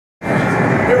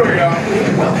Welcome to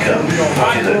the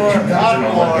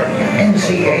 2011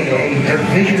 NCAA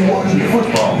Division I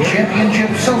Football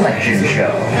Championship Selection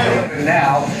Show.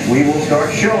 Now, we will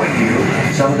start showing you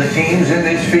some of the teams in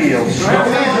this field.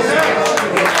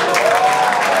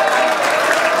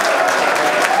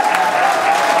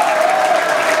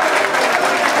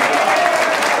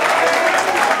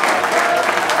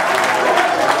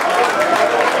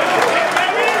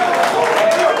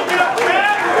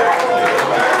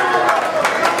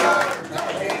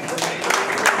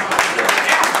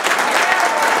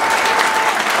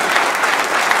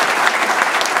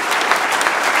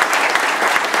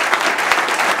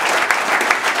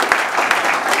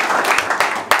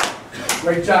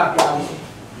 Great job, guys.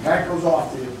 Hat goes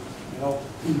off to you. You know,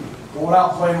 going out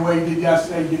and playing the way you did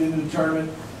yesterday, get into the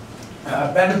tournament.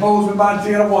 Been to Bozeman,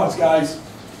 Montana once, guys.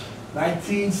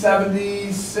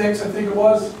 1976, I think it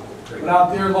was. Went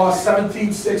out there and lost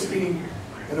 17-16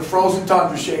 in a frozen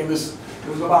tundra, Seamus. It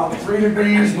was about 3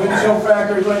 degrees, wind chill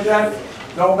factor, everything like that.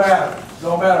 Don't matter.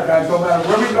 Don't matter, guys. Don't matter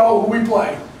where we go, who we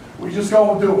play. We just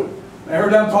go and do it. I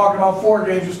heard them talking about 4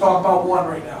 games, just talk about 1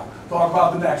 right now. Talk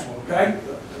about the next one, okay?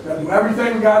 We've got to do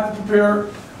everything we got to prepare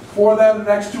for them the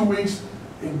next 2 weeks.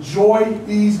 Enjoy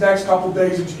these next couple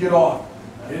days that you get off.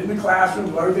 Get in the classroom,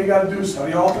 do everything you got to do.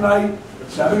 Study all tonight,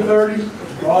 7:30.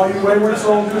 For all you wayward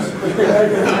soldiers.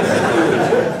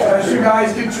 As you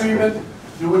guys get treatment,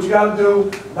 do what you got to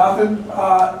do. Nothing,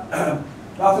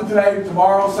 nothing today.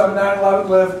 Tomorrow, 7, 9, 11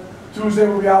 lift. Tuesday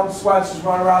we'll be out in sweats, just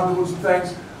running around doing some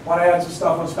things. Want to add some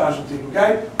stuff on special team,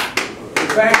 okay?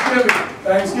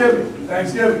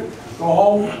 Thanksgiving. Go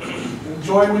home,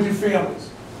 enjoy it with your families.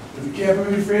 If you can't be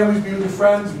with your families, be with your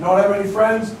friends. If you don't have any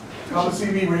friends, come and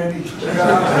see me, Randy.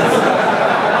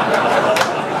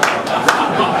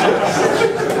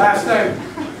 Last thing,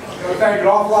 I'm going to thank an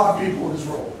awful lot of people in this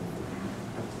role.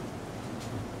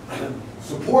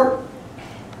 Support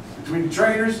between the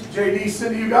trainers, JD,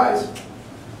 Cindy, you guys,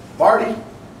 Marty,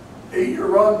 8-year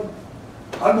run.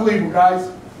 Unbelievable, guys.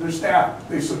 Their staff,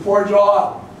 they support you all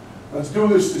out. Let's do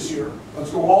this year.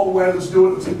 Let's go all the way. Let's do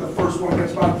it. Let's get the first one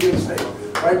against Montana State.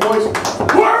 Right, boys?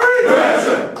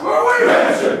 Worry!